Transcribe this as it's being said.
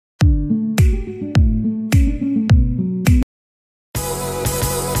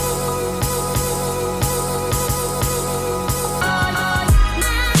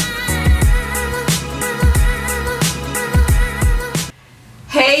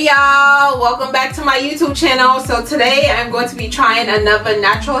Hey y'all, welcome back to my YouTube channel. So today I'm going to be trying another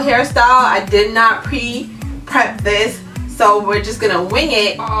natural hairstyle. I did not pre-prep this, so we're just gonna wing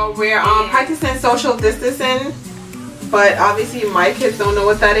it. We're practicing social distancing, but obviously my kids don't know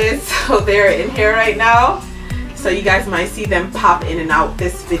what that is, so they're in here right now. So you guys might see them pop in and out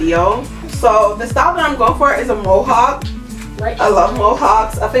this video. So the style that I'm going for is a mohawk. I love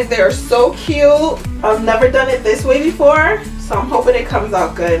mohawks. I think they are so cute. I've never done it this way before, so I'm hoping it comes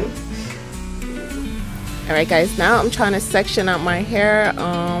out good. Alright guys, now I'm trying to section out my hair.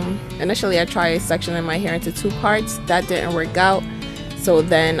 Initially I tried sectioning my hair into 2 parts. That didn't work out. So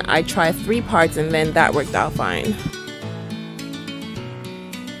then I tried 3 parts and then that worked out fine.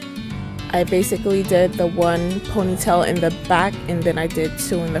 I basically did the 1 ponytail in the back and then I did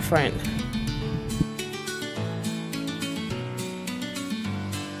 2 in the front.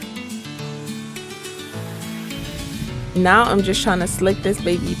 Now I'm just trying to slick this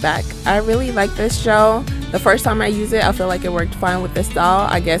baby back. I really like this gel. The first time I used it, I feel like it worked fine with this style.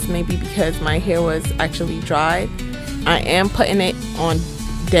 I guess maybe because my hair was actually dry. I am putting it on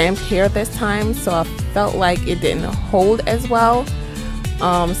damp hair this time, so I felt like it didn't hold as well.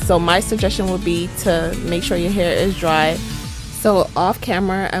 So my suggestion would be to make sure your hair is dry. So off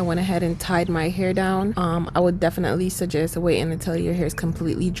camera, I went ahead and tied my hair down. I would definitely suggest waiting until your hair is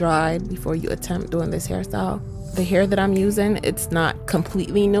completely dried before you attempt doing this hairstyle. The hair that I'm using, it's not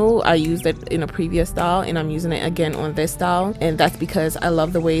completely new. I used it in a previous style and I'm using it again on this style, and that's because I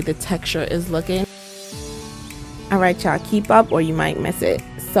love the way the texture is looking. Alright y'all, keep up or you might miss it.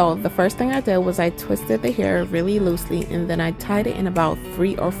 So the first thing I did was I twisted the hair really loosely and then I tied it in about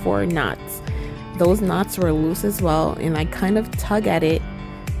 3 or 4 knots. Those knots were loose as well, and I kind of tug at it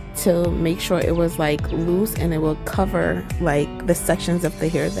to make sure it was like loose and it will cover like the sections of the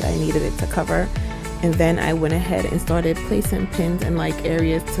hair that I needed it to cover. And then I went ahead and started placing pins in like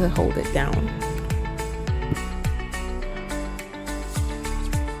areas to hold it down.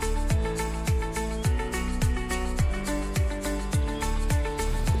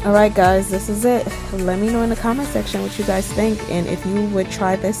 Alright guys, this is it. Let me know in the comment section what you guys think and if you would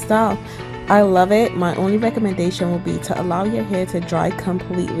try this style. I love it. My only recommendation will be to allow your hair to dry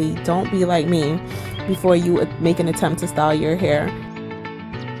completely. Don't be like me before you make an attempt to style your hair.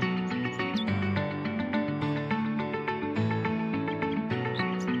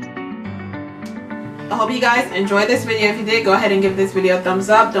 I hope you guys enjoyed this video. If you did, go ahead and give this video a thumbs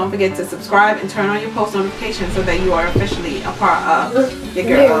up. Don't forget to subscribe and turn on your post notifications so that you are officially a part of your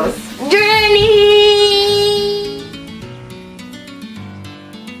girl's journey.